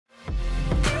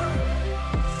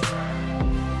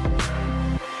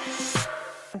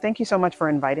thank you so much for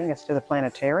inviting us to the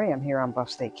planetarium here on Buff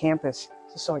State campus.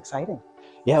 This is so exciting.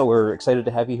 Yeah, we're excited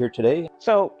to have you here today.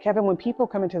 So, Kevin, when people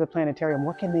come into the planetarium,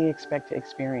 what can they expect to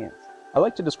experience? I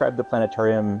like to describe the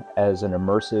planetarium as an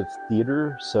immersive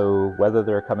theater. So whether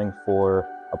they're coming for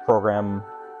a program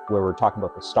where we're talking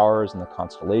about the stars and the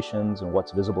constellations and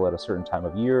what's visible at a certain time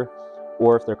of year,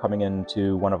 or if they're coming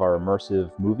into one of our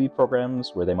immersive movie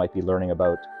programs where they might be learning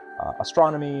about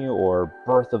astronomy or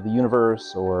birth of the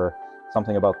universe or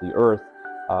something about the Earth,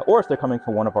 or if they're coming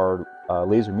for one of our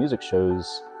laser music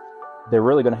shows, they're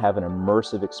really going to have an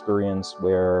immersive experience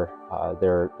where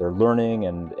they're learning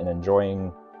and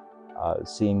enjoying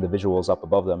seeing the visuals up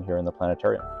above them here in the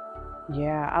planetarium.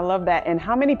 Yeah, I love that. And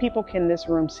how many people can this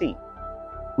room seat?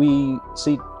 We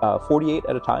seat 48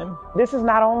 at a time. This is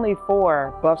not only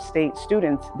for Buff State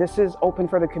students, this is open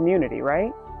for the community,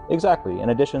 right? Exactly.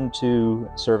 In addition to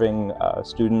serving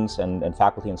students and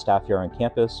faculty and staff here on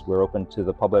campus, we're open to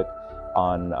the public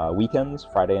on weekends,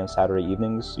 Friday and Saturday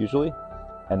evenings usually.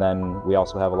 And then we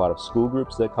also have a lot of school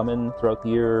groups that come in throughout the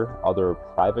year, other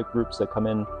private groups that come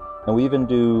in, and we even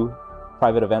do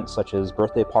private events such as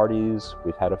birthday parties.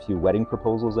 We've had a few wedding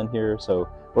proposals in here, so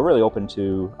we're really open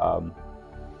to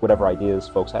whatever ideas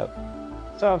folks have.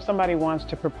 So if somebody wants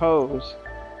to propose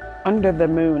under the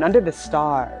moon, under the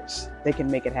stars, they can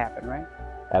make it happen, right?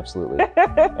 Absolutely.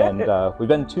 And we've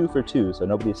been 2 for 2, so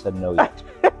nobody said no yet.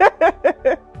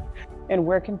 And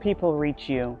where can people reach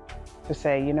you to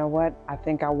say, you know what, I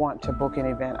think I want to book an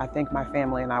event. I think my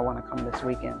family and I want to come this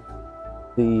weekend.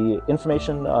 The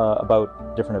information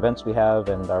about different events we have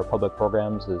and our public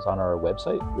programs is on our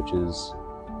website, which is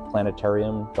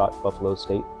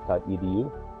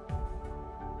planetarium.buffalostate.edu.